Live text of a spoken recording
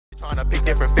Pick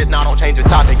different fits, now don't change the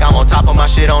topic. I'm on top of my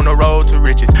shit on the road to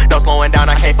riches. No slowing down,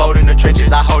 I can't fold in the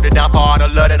trenches. I hold it down for all the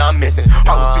love that I'm missing.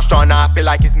 Heart was too strong, now I feel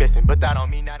like it's missing. But that don't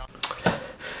mean that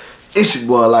It's your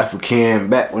boy Life with Ken,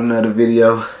 back with another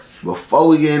video. Before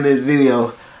we get in this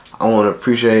video, I want to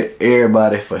appreciate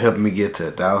everybody for helping me get to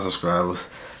 1,000 subscribers.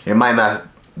 It might not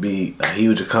be a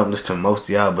huge accomplishment to most of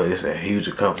y'all, but it's a huge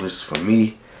accomplishment for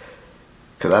me,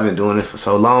 because I've been doing this for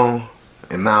so long,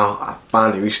 and now I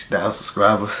finally reached 1,000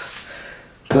 subscribers.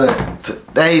 But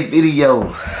today's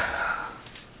video,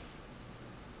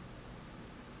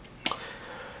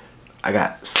 I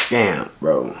got scammed,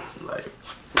 bro. Like,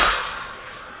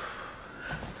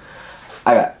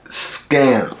 I got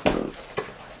scammed, bro.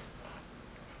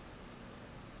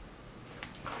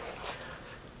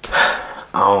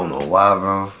 I don't know why,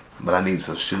 bro, but I need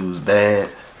some shoes bad.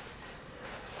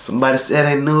 Somebody said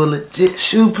they knew a legit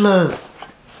shoe plug.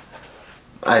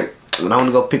 Like, when I went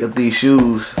to go pick up these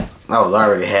shoes, I was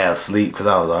already half asleep because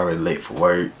I was already late for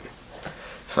work.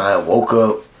 So I woke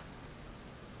up,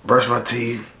 brushed my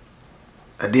teeth,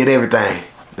 I did everything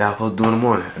that I was supposed to do in the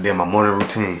morning. I did my morning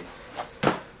routine.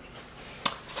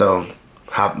 So,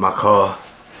 hopped in my car,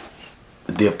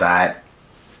 dipped out,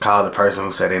 called the person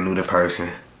who said they knew the person.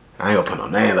 I ain't gonna put no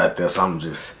names out there, so I'm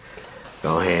just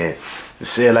go ahead and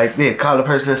say it like this. Call the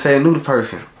person and say I knew the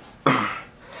person.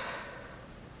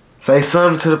 Say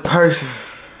something to the person,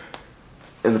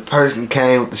 and the person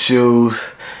came with the shoes,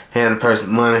 handed the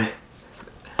person money,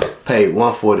 paid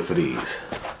 $140 for these.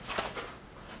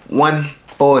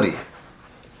 $140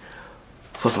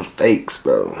 for some fakes,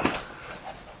 bro.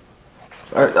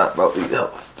 First off, bro, these are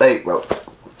fake, bro.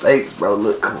 Fake, bro.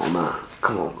 Look, come on now.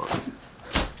 Come on, bro.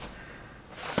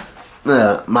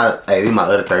 Nah, these my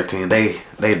other 13. They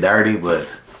dirty, but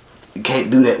you can't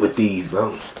do that with these,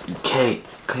 bro. You can't.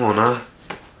 Come on now.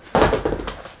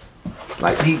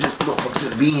 Like, these just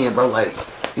motherfuckers be in, bro. Like,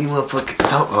 these motherfuckers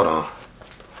talk. Hold on.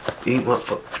 These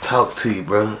motherfuckers talk to you,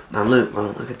 bro. Now look,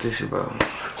 bro. Look at this shit, bro.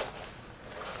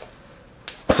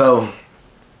 So,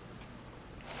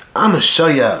 I'ma show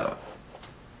y'all.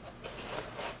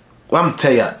 Well, I'm gonna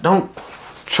tell y'all, don't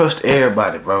trust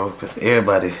everybody, bro. Cause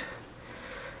everybody,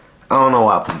 I don't know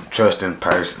why I put trust in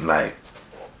person. Like,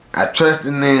 I trust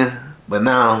in them, but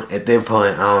now at that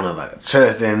point, I don't know if I can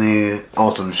trust in them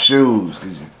on some shoes.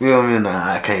 Cause you feel me?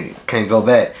 Nah, I can't go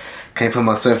back. Can't put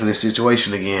myself in this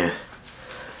situation again.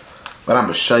 But I'm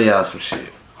gonna show y'all some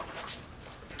shit.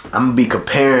 I'm gonna be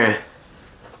comparing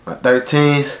my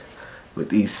 13s with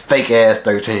these fake ass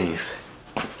 13s.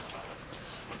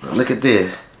 Now look at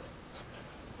this.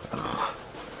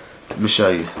 Let me show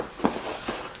you.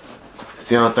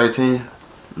 See on 13?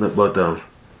 Look, both of them.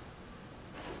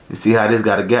 You see how this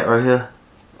got a gap right here?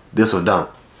 This one don't.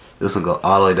 This one go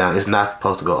all the way down. It's not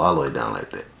supposed to go all the way down like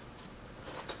that.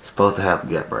 It's supposed to have a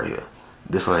gap right here.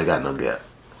 This one ain't got no gap.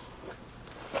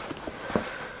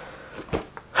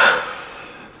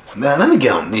 Now let me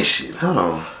get on this shit. Hold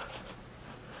on.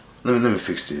 Let me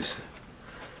fix this.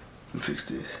 Let me fix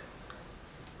this.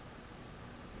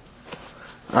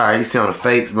 Alright, you see on the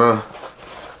fakes, bro.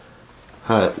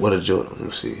 Alright, what a Jordan. Let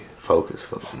me see.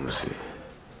 Focus. Let me see.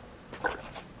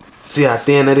 See how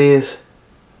thin it is?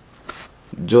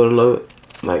 Jordan logo,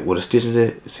 like where the stitches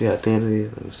at. See how thin it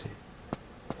is? Let me see.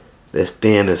 That's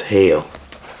thin as hell.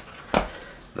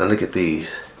 Now look at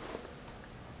these.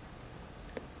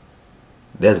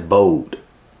 That's bold.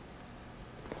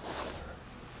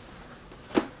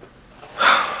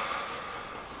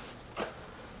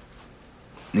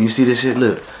 You see this shit?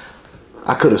 Look,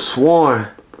 I could have sworn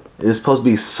it's supposed to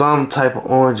be some type of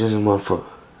orange in this motherfucker.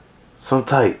 Some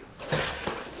type.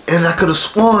 And I could have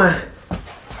sworn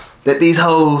that these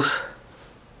hoes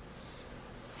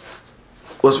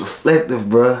was reflective,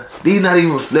 bruh. These not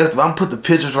even reflective. I'm put the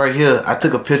pictures right here. I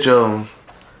took a picture of them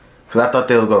because I thought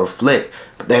they were going to reflect,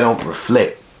 but they don't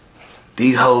reflect.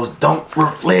 These hoes don't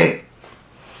reflect.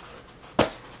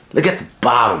 Look at the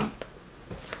bottom.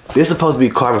 This is supposed to be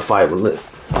carbon fiber. Look.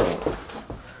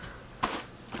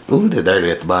 Ooh, they're dirty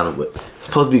at the bottom, but it's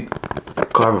supposed to be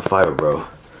carbon fiber, bro.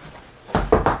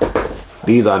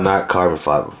 These are not carbon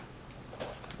fiber.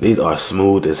 These are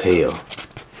smooth as hell.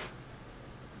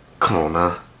 Come on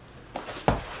now.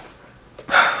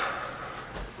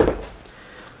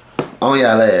 On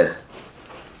y'all ass.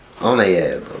 On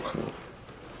their ass, bro. Come on.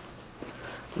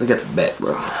 Look at the back,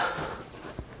 bro.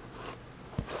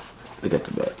 Look at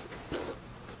the back.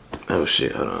 Oh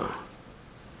shit, hold on.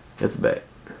 At the back.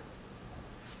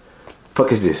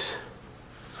 Fuck is this?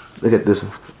 Look at this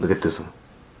one. Look at this one.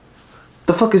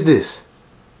 The fuck is this?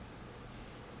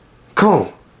 Come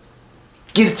on.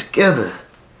 Get it together.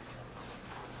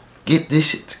 Get this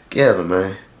shit together,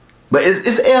 man. But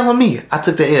it's an L on me. I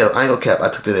took the L. I ain't gonna cap. I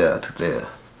took the L. I took the L.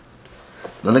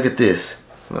 Now look at this.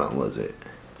 Hold on, what was it?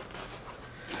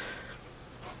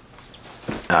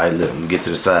 Alright, look, let me get to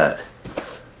the side.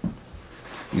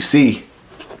 You see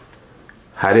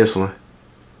how this one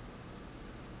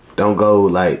don't go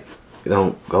like, it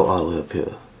don't go all the way up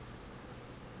here.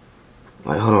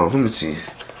 Like, hold on, let me see.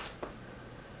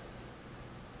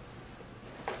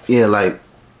 Yeah, like,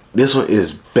 this one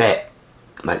is back.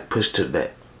 Like, pushed to the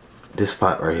back. This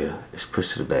part right here is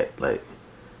pushed to the back. Like,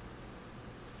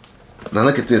 now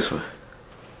look at this one.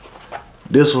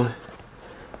 This one,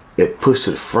 it pushed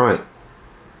to the front.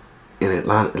 And it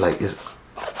line, like, it's,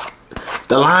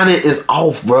 the lining is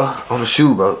off, bro. On the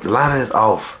shoe, bro. The lining is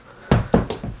off.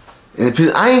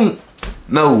 And I ain't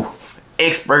no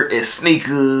expert at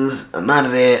sneakers or none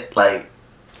of that. Like,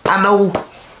 I know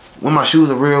when my shoes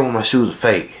are real, when my shoes are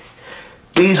fake.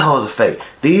 These hoes are fake.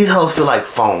 These hoes feel like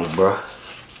foam, bro.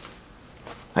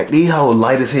 Like, these hoes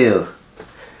light as hell.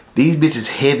 These bitches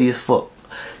heavy as fuck.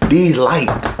 These light.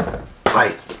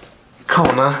 Like, come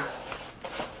on now.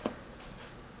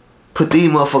 Put these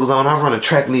motherfuckers on. I run a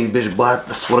track in these bitches, boy.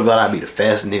 I swear to God, I'll be the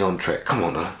fastest nigga on the track. Come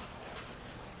on now.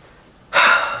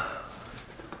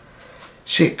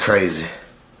 Shit crazy.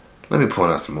 Let me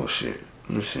point out some more shit.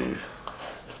 Let me see.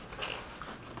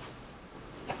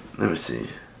 Let me see.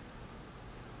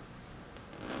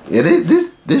 Yeah,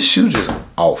 this shoe just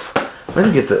off. Let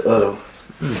me get the other.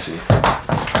 Let me see.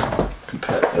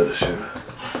 Compare the other shoe.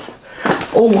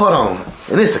 Oh, hold on.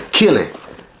 And it's a killing.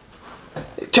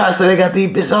 They try to say they got these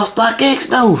bitches on StockX.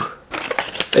 No.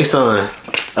 They son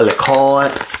a little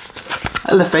card.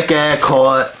 A little fake ass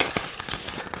card.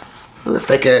 A little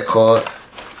fake ass card.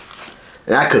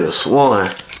 And I could have sworn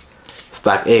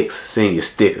StockX seeing your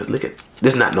stickers. Look at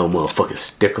this, not no motherfucking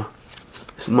sticker.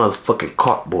 It's motherfucking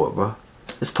cardboard, bro.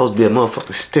 It's supposed to be a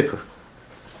motherfucking sticker.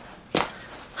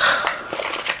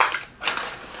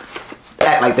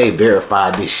 Act like they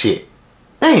verified this shit.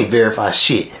 They ain't verified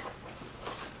shit.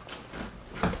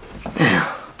 Damn.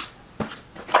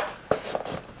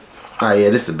 Alright, yeah,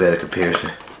 this is a better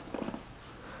comparison.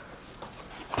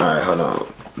 Alright, hold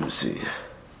on. Let me see.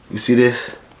 You see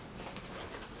this?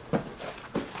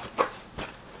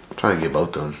 Trying to get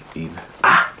both of them even.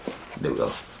 Ah! There we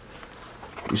go.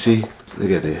 You see? Look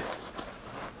at this.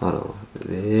 Hold on.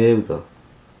 There we go.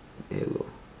 There we go.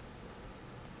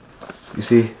 You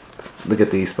see? Look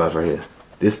at these spots right here.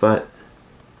 This spot.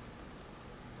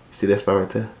 You see that spot right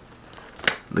there?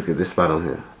 Look at this spot on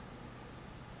here.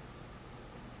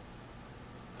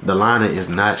 The lining is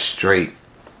not straight.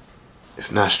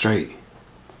 It's not straight.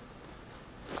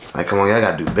 Like, come on, y'all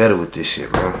gotta do better with this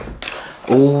shit, bro.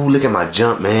 Ooh, look at my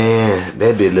jump man.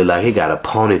 That bitch look like he got a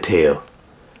ponytail.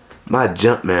 My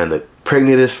jump man look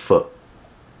pregnant as fuck.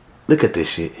 Look at this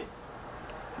shit.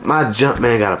 My jump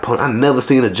man got a pony. I never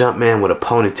seen a jump man with a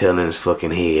ponytail in his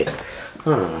fucking head.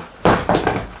 Hold on.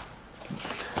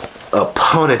 A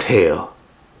ponytail.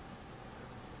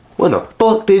 When the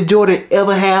fuck did Jordan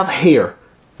ever have hair?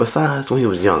 Besides when he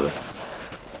was younger.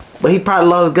 But he probably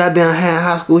lost his goddamn hair in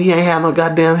high school. He ain't have no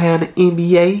goddamn hair in the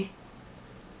NBA.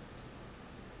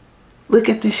 Look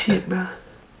at this shit, bro.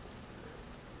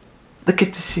 Look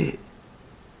at this shit.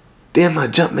 Damn, my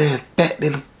jump man fat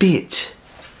than a bitch.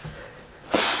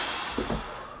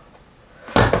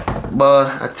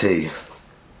 Boy, I tell you.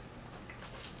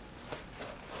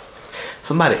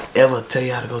 Somebody ever tell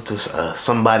you how to go to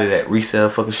somebody that resell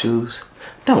fucking shoes?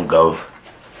 Don't go.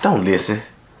 Don't listen.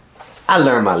 I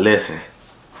learned my lesson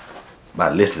by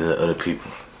listening to other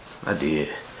people. I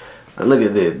did. Now look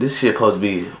at this. This shit supposed to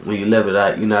be, when you level it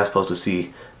out, you're not supposed to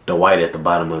see the white at the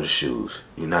bottom of the shoes.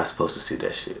 You're not supposed to see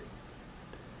that shit.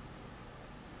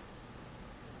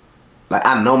 Like,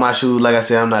 I know my shoes. Like I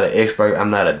said, I'm not an expert. I'm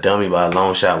not a dummy by a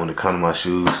long shot when it comes to my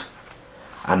shoes.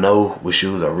 I know what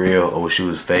shoes are real or what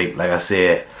shoes is fake. Like I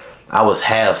said, I was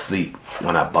half asleep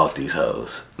when I bought these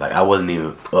hoes. Like, I wasn't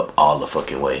even up all the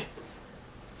fucking way.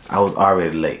 I was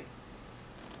already late.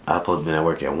 I was supposed to be at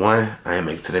work at 1. I ain't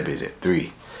make it to that bitch at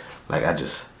 3. Like, I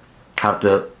just hopped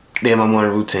up, did my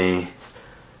morning routine,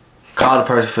 called the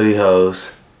person for these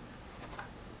hoes,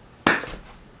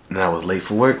 and I was late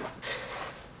for work.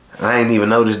 I ain't even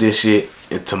noticed this shit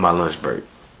until my lunch break,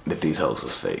 that these hoes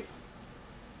was fake.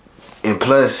 And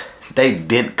plus, they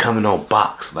didn't come in no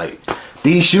box. Like,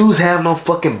 these shoes have no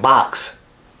fucking box.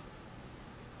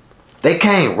 They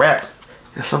came wrapped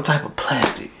in some type of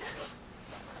plastic.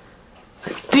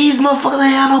 Like, these motherfuckers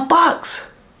ain't have no box.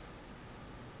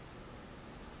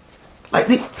 Like,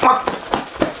 these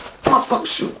motherfucking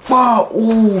shoes. Wow,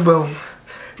 ooh, bro.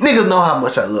 Niggas know how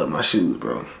much I love my shoes,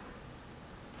 bro.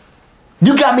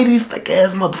 You got me these fake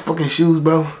ass motherfucking shoes,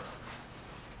 bro.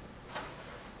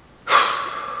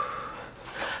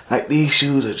 Like, these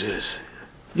shoes are just,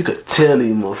 you could tell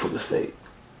these motherfuckers fake.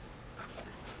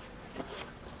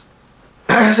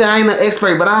 Like I said, I ain't an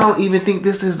expert, but I don't even think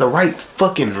this is the right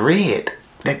fucking red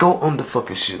that go on the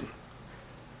fucking shoe.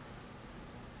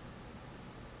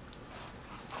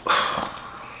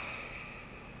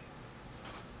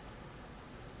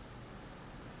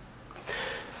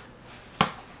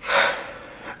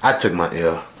 I took my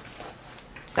L.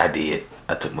 I did.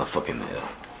 I took my fucking L.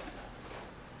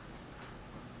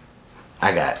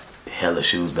 I got hella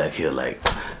shoes back here. Like,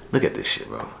 look at this shit,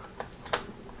 bro.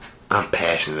 I'm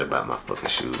passionate about my fucking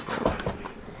shoes, bro.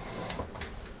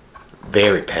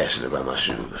 Very passionate about my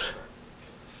shoes.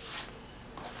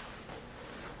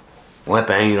 One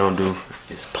thing you don't do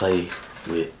is play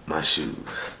with my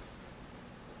shoes.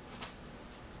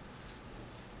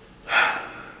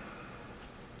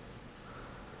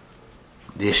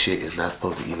 This shit is not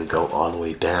supposed to even go all the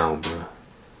way down, bro.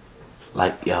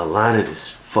 Like, y'all lining is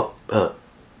fucked up.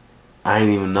 I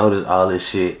ain't even noticed all this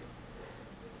shit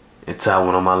until I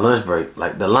went on my lunch break.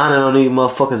 Like, the lining on these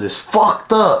motherfuckers is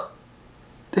fucked up.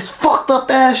 This fucked up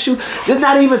ass shoe. This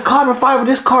not even carbon fiber,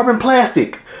 this carbon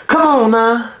plastic. Come on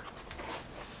now.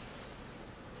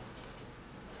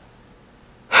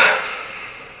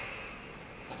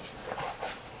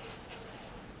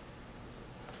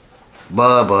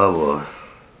 Boy.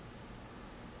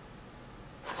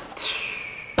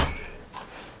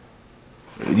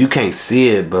 You can't see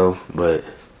it, bro, but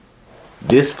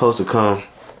this supposed to come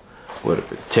with a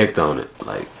protect on it.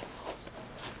 Like,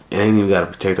 it ain't even got a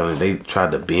protect on it. They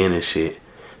tried to bend and shit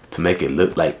to make it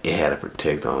look like it had a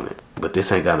protect on it, but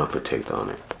this ain't got no protect on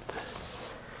it.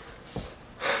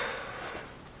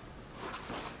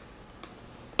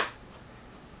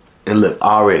 And look,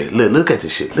 already, look at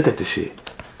this shit. Look at this shit.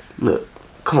 Look,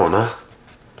 come on now.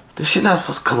 This shit not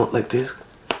supposed to come up like this.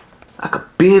 I could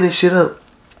bend this shit up.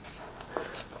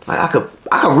 Like,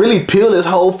 I could really peel this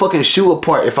whole fucking shoe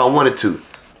apart if I wanted to.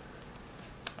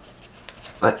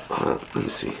 Like, hold on, let me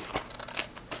see.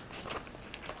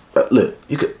 But look,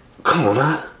 you could, come on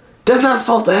now. That's not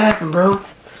supposed to happen, bro.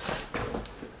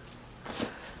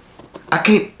 I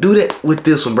can't do that with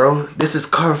this one, bro. This is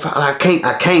carbon fiber. I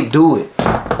can't do it.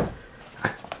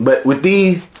 But with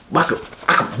these, I could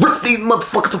rip these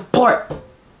motherfuckers apart.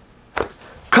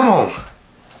 Come on.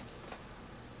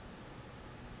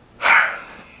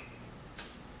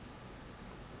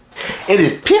 It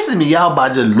is pissing me off by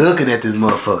just looking at this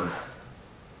motherfucker.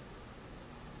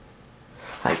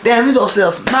 Like, damn, we gonna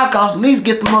sell some knockoffs. At least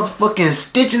get the motherfucking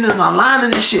stitching and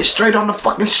aligning this shit straight on the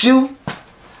fucking shoe.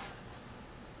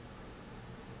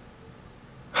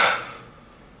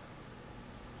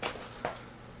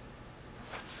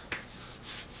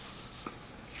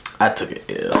 I took an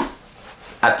L.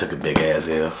 I took a big ass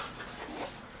L.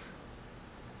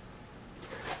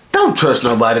 Don't trust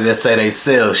nobody that say they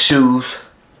sell shoes.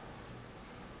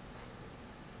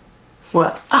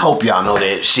 Well, I hope y'all know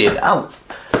that shit. I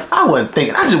wasn't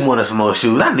thinking. I just wanted some more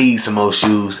shoes. I need some more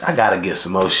shoes. I gotta get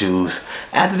some more shoes.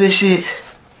 After this shit.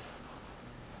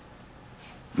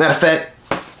 Matter of fact,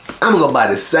 I'm gonna go buy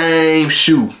the same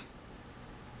shoe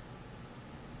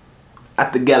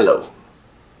at the Gallo.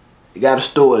 You got a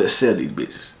store that sell these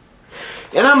bitches.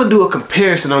 And I'm gonna do a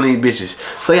comparison on these bitches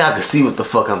so y'all can see what the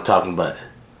fuck I'm talking about.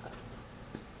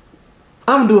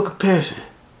 I'm gonna do a comparison.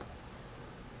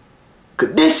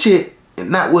 Cause this shit is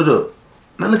not what up.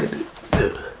 Now look at this.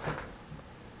 Look.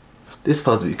 This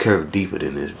supposed to be curved deeper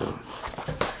than this, bro.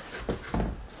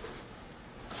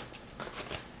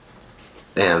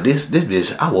 Damn, this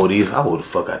bitch, I wore the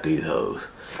fuck out these hoes.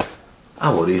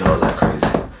 I wore these hoes like crazy.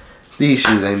 These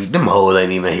shoes ain't, them hoes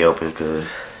ain't even helping, cause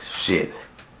shit.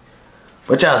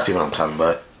 But y'all see what I'm talking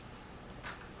about.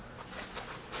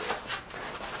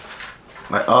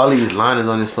 Like, all these linings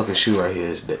on this fucking shoe right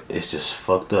here, it's just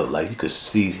fucked up. Like, you could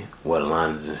see what the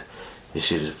linings is. This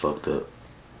shit is fucked up.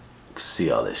 You can see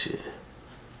all that shit.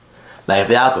 Like, if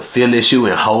y'all could feel this shoe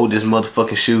and hold this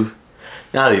motherfucking shoe,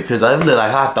 y'all be pissed. Like, it look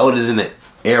like how I throw this in the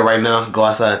air right now. Go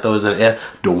outside and throw this in the air.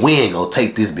 The wind gonna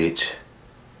take this bitch.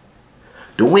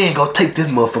 The wind gonna take this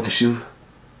motherfucking shoe.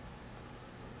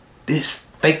 This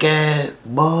fake ass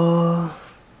boy.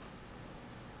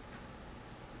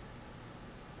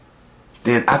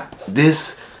 Then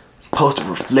this supposed to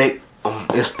reflect.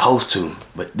 It's supposed to,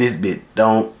 but this bit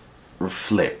don't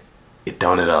reflect. It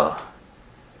don't at all.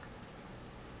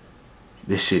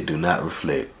 This shit do not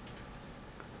reflect.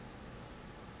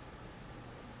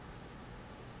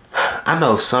 I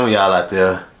know some of y'all out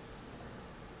there,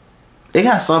 they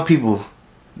got some people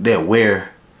that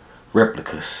wear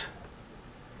replicas.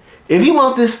 If you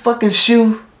want this fucking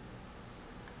shoe,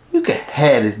 you can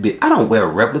have this bitch. I don't wear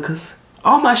replicas.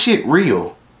 All my shit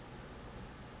real.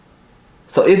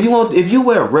 So if you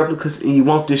wear replicas and you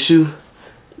want this shoe,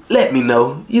 let me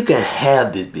know. You can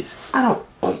have this bitch. I don't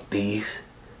want these.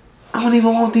 I don't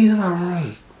even want these in my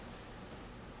room.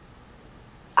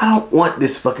 I don't want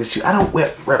this fucking shoe. I don't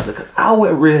wear replicas. I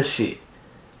wear real shit.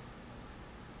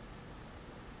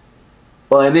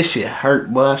 Boy, this shit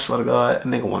hurt, boy. I swear to God, a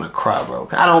nigga wanna cry, bro.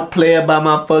 I don't play about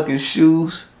my fucking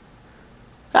shoes.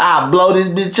 I'll blow this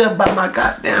bitch up by my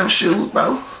goddamn shoes,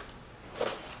 bro.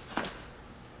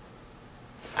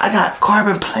 I got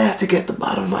carbon plastic at the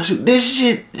bottom of my shoe. This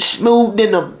shit smooth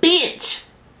than a bitch.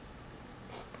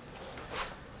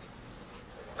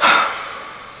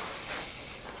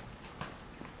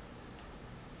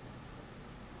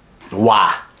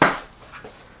 Why?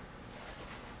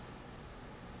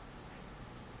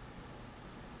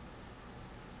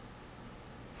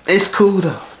 It's cool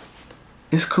though.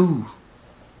 It's cool.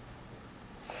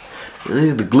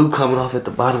 The glue coming off at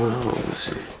the bottom of the whole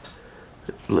shit.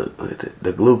 Look at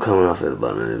the glue coming off at the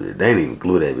bottom of it. They ain't even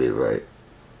glue that bit right.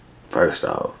 First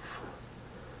off.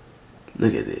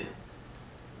 Look at it.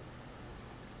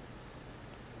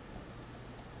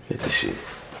 Look at this shit.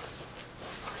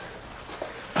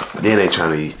 Then they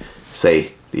trying to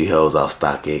say these hoes off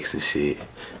StockX and shit.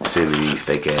 Sending these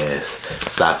fake ass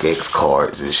StockX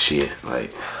cards and shit.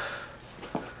 Like,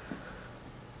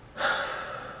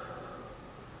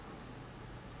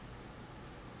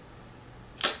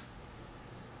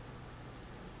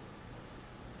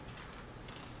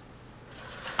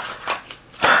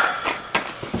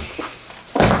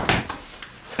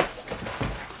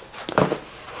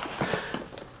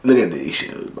 look at these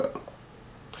shit, bro.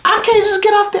 I can't just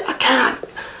get off there.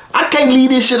 I can't leave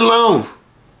this shit alone.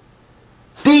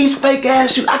 These fake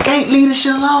ass shoes, I can't leave this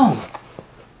shit alone.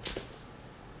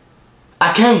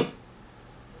 I can't.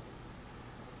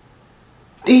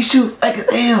 These shoes fake as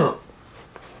hell.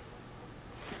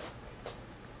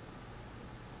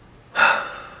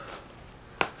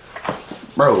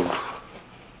 Bro,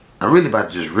 I'm really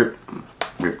about to just rip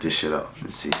this shit off. Let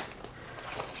me see.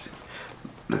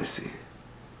 Let me see.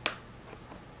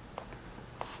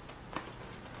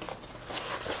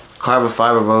 Carbon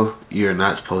fiber, bro, you're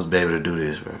not supposed to be able to do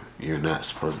this, bro. You're not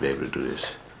supposed to be able to do this.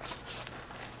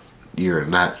 You're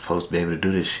not supposed to be able to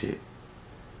do this shit.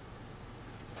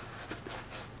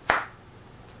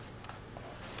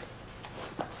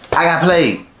 I got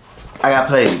played.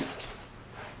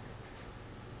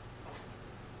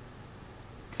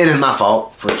 It is my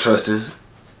fault for trusting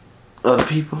other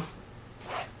people.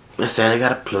 And saying I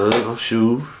got a plug on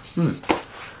shoes.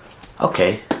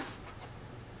 Okay.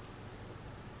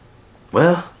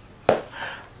 Well,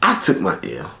 I took my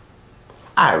L.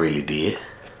 I really did.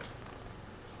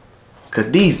 Cause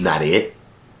these not it.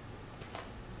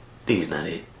 These not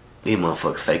it. These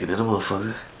motherfuckers faking than a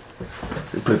motherfucker.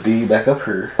 And put these back up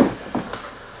here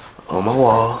on my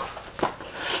wall.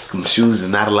 My shoes is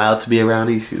not allowed to be around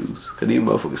these shoes. Cause these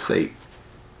motherfuckers fake.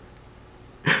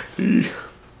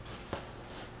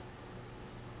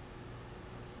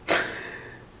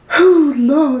 Oh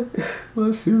Lord,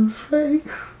 my shoes fake.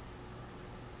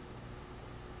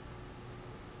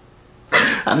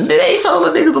 I mean, they sold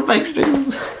the niggas some fake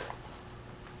shoes.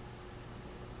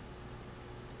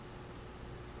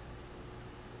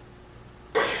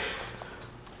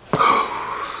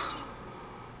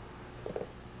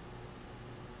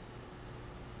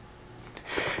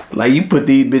 Like, you put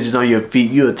these bitches on your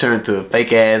feet, you'll turn to a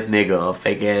fake ass nigga or a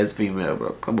fake ass female,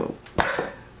 bro. Come on.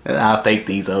 That's how fake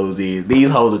these hoes is. These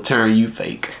hoes will turn you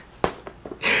fake.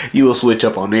 You will switch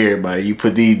up on everybody. You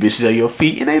put these bitches on your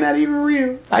feet and they not even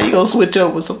real. How you gonna switch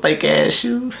up with some fake ass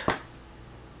shoes?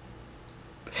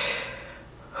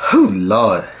 Oh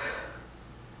Lord.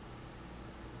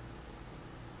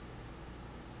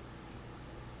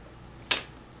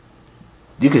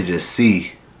 You could just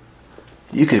see.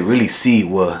 You could really see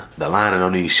where the lining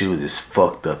on these shoes is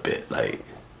fucked up at. Like,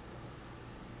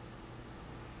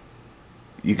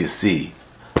 you can see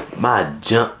my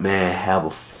Jumpman have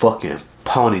a fucking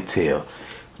ponytail.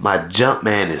 My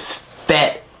Jumpman is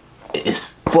fat as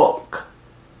fuck.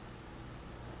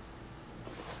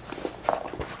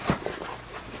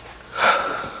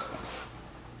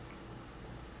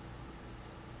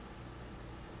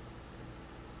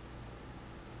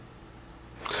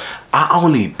 I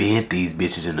only bent these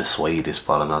bitches in the suede that's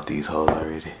falling off these hoes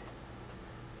already.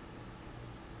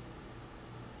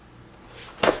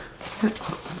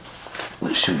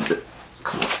 What shoe?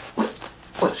 Come on.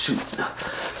 What shoe?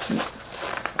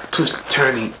 Twist,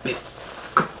 turn these bitch.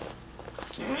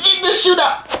 Get the shoe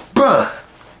up, bruh.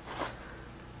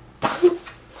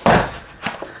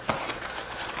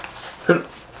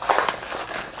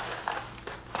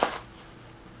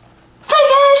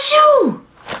 Fake ass shoe.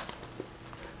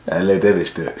 I let that bitch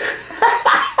stuck.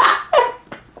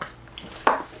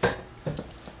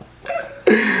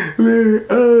 Man,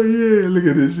 oh yeah, look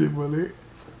at this shit, my leg.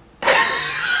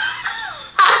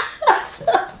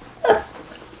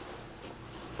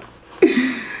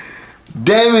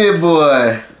 Damn it,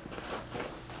 boy.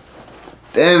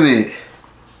 Damn it.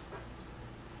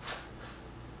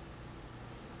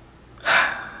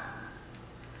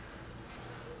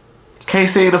 Can't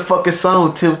say the fucking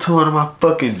song tiptoeing to my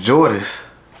fucking Jordans.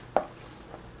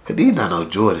 Cause these not no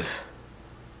Jordans.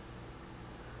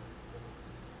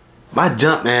 My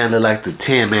jump man look like the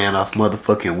 10 man off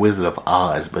motherfucking Wizard of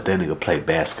Oz, but that nigga play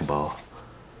basketball.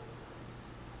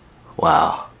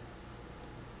 Wow.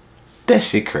 That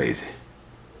shit crazy.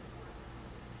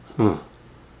 Well,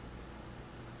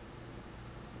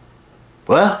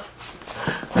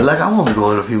 like I won't be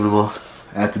going to people no more.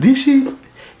 After this shit, hell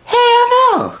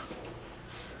no.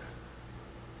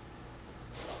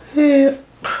 Hell.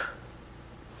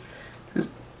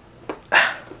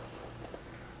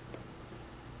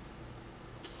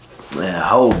 Man, the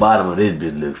whole bottom of this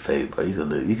bitch look fake, bro. You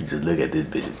can just look at this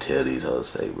bitch and tell these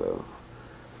hoes fake, bro.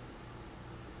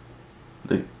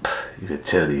 Look, you can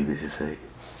tell these bitches fake.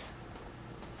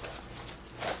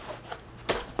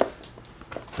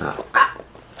 No.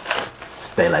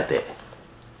 Stay like that.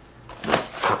 No.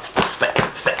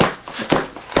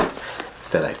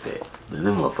 Stay like that. And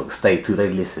them motherfuckers stay too, they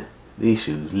listen. These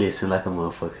shoes listen like a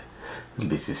motherfucker. Them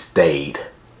bitches stayed.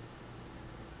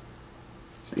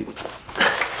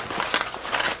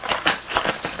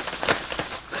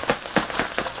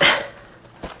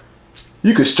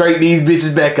 You can straighten these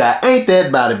bitches back out. Ain't that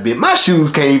about a bit? My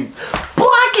shoes can't. Boy,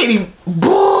 I can't even.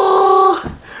 Boy,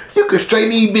 you can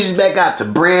straighten these bitches back out to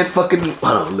brand fucking. Hold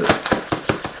on, look.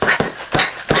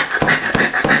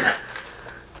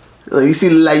 Look, you see,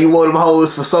 like you wore them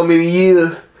hoes for so many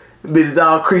years. Them bitches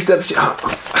all creased up. Shit.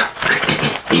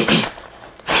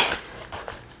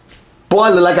 Boy, I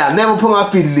look like I never put my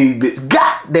feet in these bitches.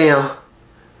 Goddamn.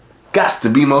 Gots to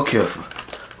be more careful.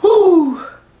 Woo.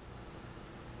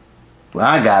 Well,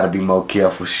 I gotta be more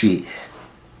careful, shit.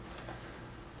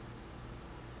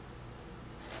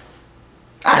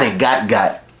 I done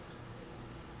got.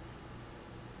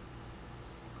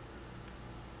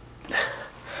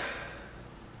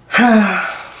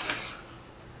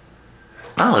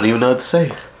 I don't even know what to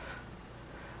say.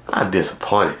 I'm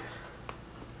disappointed.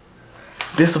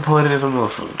 Disappointed in the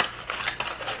motherfucker.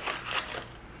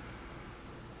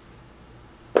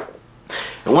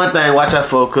 And one thing, watch out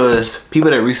for, cause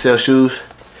people that resell shoes,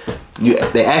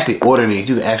 they actually order these.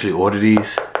 You can actually order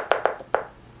these.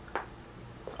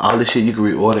 All this shit you can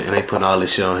reorder, and they put all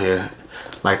this shit on here,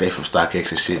 like they from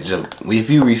StockX and shit. Just, if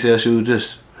you resell shoes,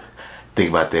 just think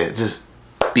about that. Just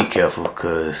be careful,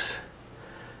 cause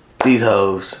these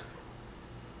hoes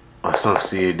are some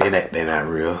serious. They not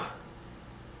real.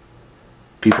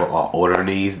 People are ordering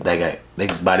these. They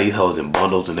buy these hoes in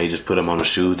bundles, and they just put them on the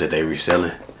shoes that they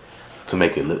reselling to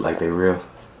make it look like they real.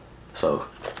 So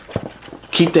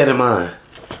keep that in mind,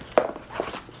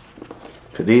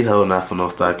 cause these hoes not from no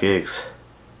StockX.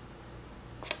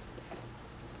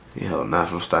 These hoes not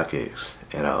from StockX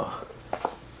at all.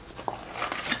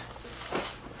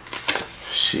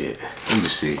 Shit, let me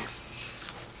see.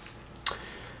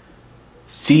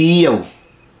 CEO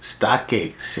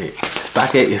StockX shit.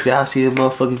 StockX, if y'all see the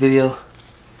motherfucking video,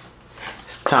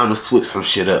 it's time to switch some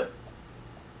shit up.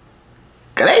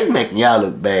 Cause they making y'all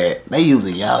look bad. They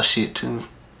using y'all shit too,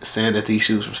 saying that these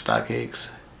shoes from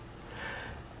StockX.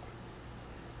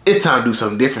 It's time to do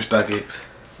something different, StockX.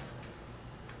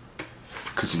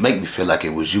 Cause you make me feel like it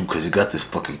was you, cause you got this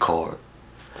fucking card.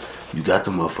 You got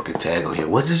the motherfucking tag on here.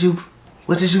 Was this you?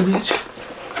 Was this you,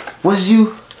 bitch? Was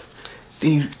you?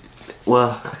 Then you?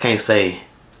 Well, I can't say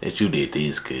that you did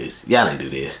this, cause y'all ain't do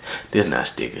this. This not a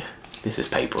sticker. This is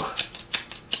paper.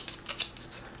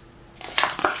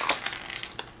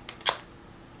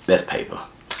 That's paper.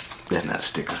 That's not a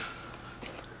sticker.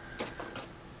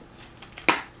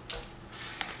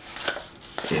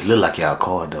 It look like y'all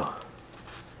card though.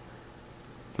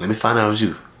 Let me find out it was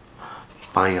you.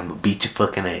 Fine, I'm gonna beat your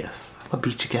fucking ass. I'm gonna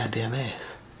beat your goddamn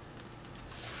ass.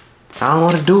 I don't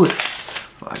wanna do it.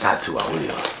 Well, I got to, I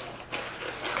will.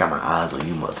 Got my eyes on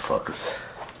you motherfuckers.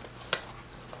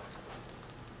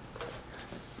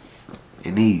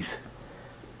 And these,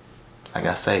 like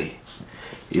I say,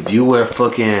 if you wear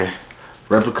fucking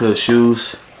replica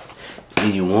shoes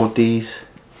and you want these,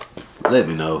 let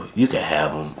me know. You can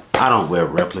have them. I don't wear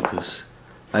replicas.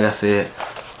 Like I said,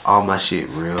 all my shit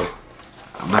real.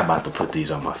 I'm not about to put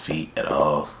these on my feet at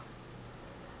all.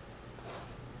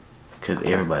 Cause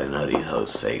everybody know these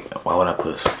hoes fake. Why would I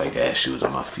put fake ass shoes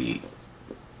on my feet?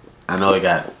 I know it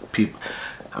got people.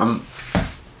 I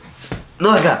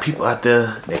got people out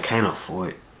there that can't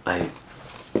afford like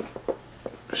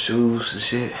shoes and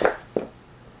shit.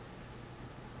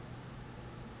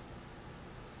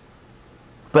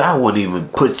 But I wouldn't even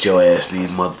put your ass in these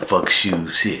motherfucking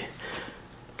shoes, shit.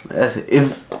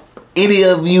 If any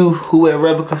of you who wear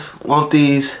replicas want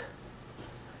these,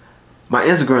 my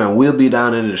Instagram will be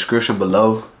down in the description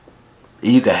below.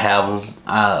 You can have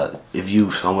them. If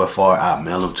you somewhere far, I'll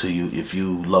mail them to you. If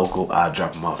you local, I'll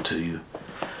drop them off to you.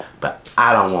 But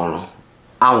I don't want them.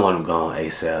 I want them gone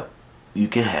ASAP. You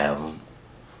can have them.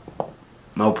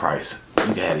 No price.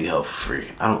 You can have these for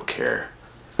free. I don't care.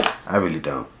 I really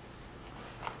don't.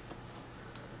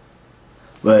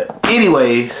 But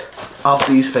anyways, off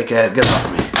these fake ass, get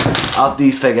off me. Off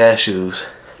these fake ass shoes,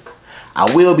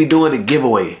 I will be doing a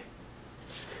giveaway.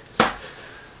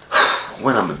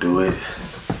 When I'm gonna do it?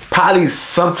 Probably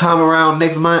sometime around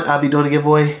next month. I'll be doing a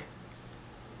giveaway.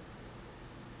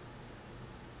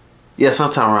 Yeah,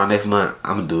 sometime around next month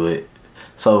I'm gonna do it.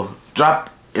 So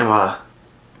drop in my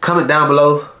comment down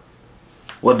below.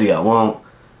 What do y'all want?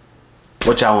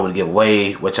 What y'all want to give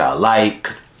away? What y'all like?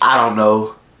 Cause I don't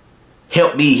know.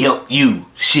 Help me help you.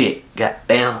 Shit.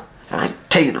 Goddamn. I ain't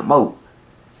taking no more.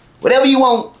 Whatever you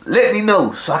want, let me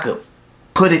know so I could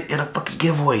put it in a fucking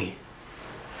giveaway.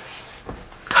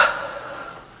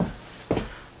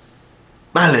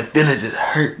 My little feeling just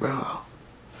hurt, bro.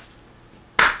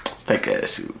 Fake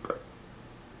ass shoe, bro.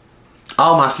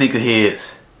 All my sneaker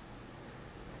heads,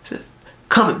 just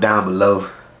comment down below.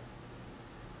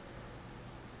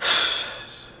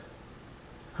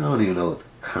 I don't even know what to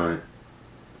comment.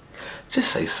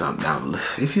 Just say something down below.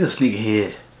 If you're a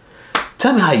sneakerhead,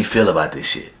 tell me how you feel about this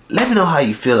shit. Let me know how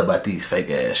you feel about these fake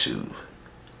ass shoes.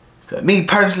 Cause me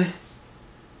personally,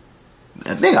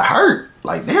 that nigga hurt.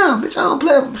 Like damn, bitch, I don't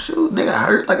play with shoes. Nigga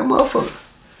hurt like a motherfucker.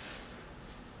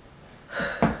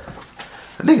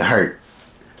 That nigga hurt.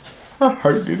 I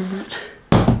hurt this bitch.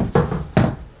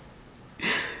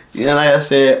 Yeah, like I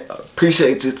said,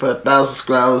 appreciate you for 1,000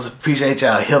 subscribers. Appreciate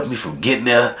y'all helping me from getting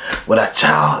there. Without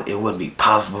y'all, it wouldn't be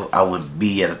possible. I wouldn't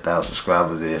be at 1,000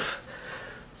 subscribers if...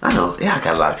 I know, yeah, I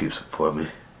got a lot of people support me.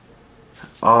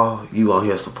 All you on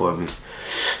here support me.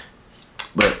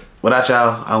 But without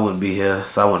y'all, I wouldn't be here.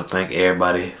 So I want to thank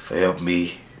everybody for helping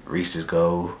me reach this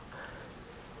goal.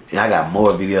 Yeah, I got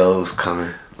more videos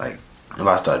coming. Like, I'm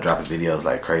about to start dropping videos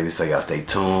like crazy, so y'all stay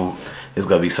tuned. It's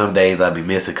gonna be some days I'll be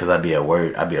missing because I'll be at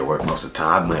work. I'll be at work most of the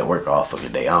time. I'm at work all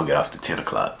fucking day. I don't get off till 10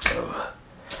 o'clock. So,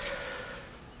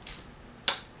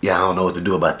 yeah, I don't know what to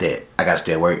do about that. I gotta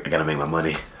stay at work. I gotta make my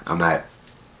money. I'm not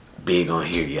big on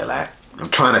here yet. Like, I'm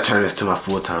trying to turn this to my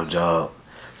full-time job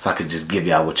so I can just give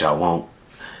y'all what y'all want.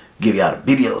 Give y'all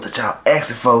the videos that y'all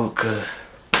asking for, because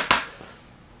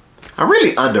I'm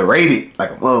really underrated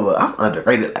like a motherfucker. I'm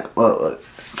underrated like a motherfucker.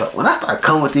 So when I start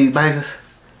coming with these bangers,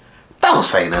 don't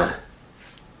say nothing.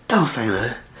 Don't say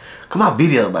nothing. Cause my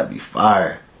video about to be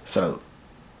fire. So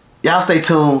y'all stay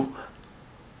tuned.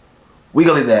 We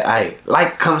gonna be back. Alright,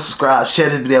 like, comment, subscribe, share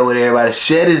this video with everybody.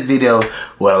 Share this video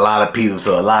with a lot of people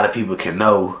so a lot of people can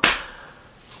know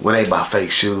when they buy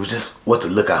fake shoes, just what to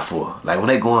look out for. Like when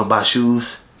they go and buy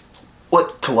shoes,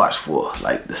 what to watch for.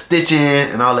 Like the stitching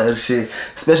and all that other shit.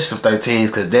 Especially some 13s,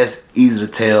 because that's easy to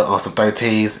tell on some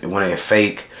 13s when they're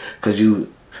fake. Because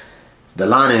the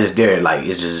lining is there, like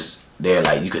it's just there,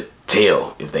 like you could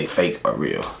tell if they fake or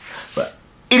real. But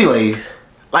anyways,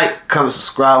 like, comment,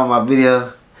 subscribe on my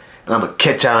video, and I'm gonna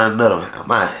catch y'all in another one.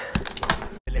 I'm out.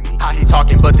 How he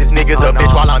talking, but this nigga's a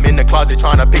bitch while I'm in the closet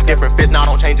trying to pick different fish. Now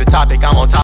don't change the topic, I'm on top.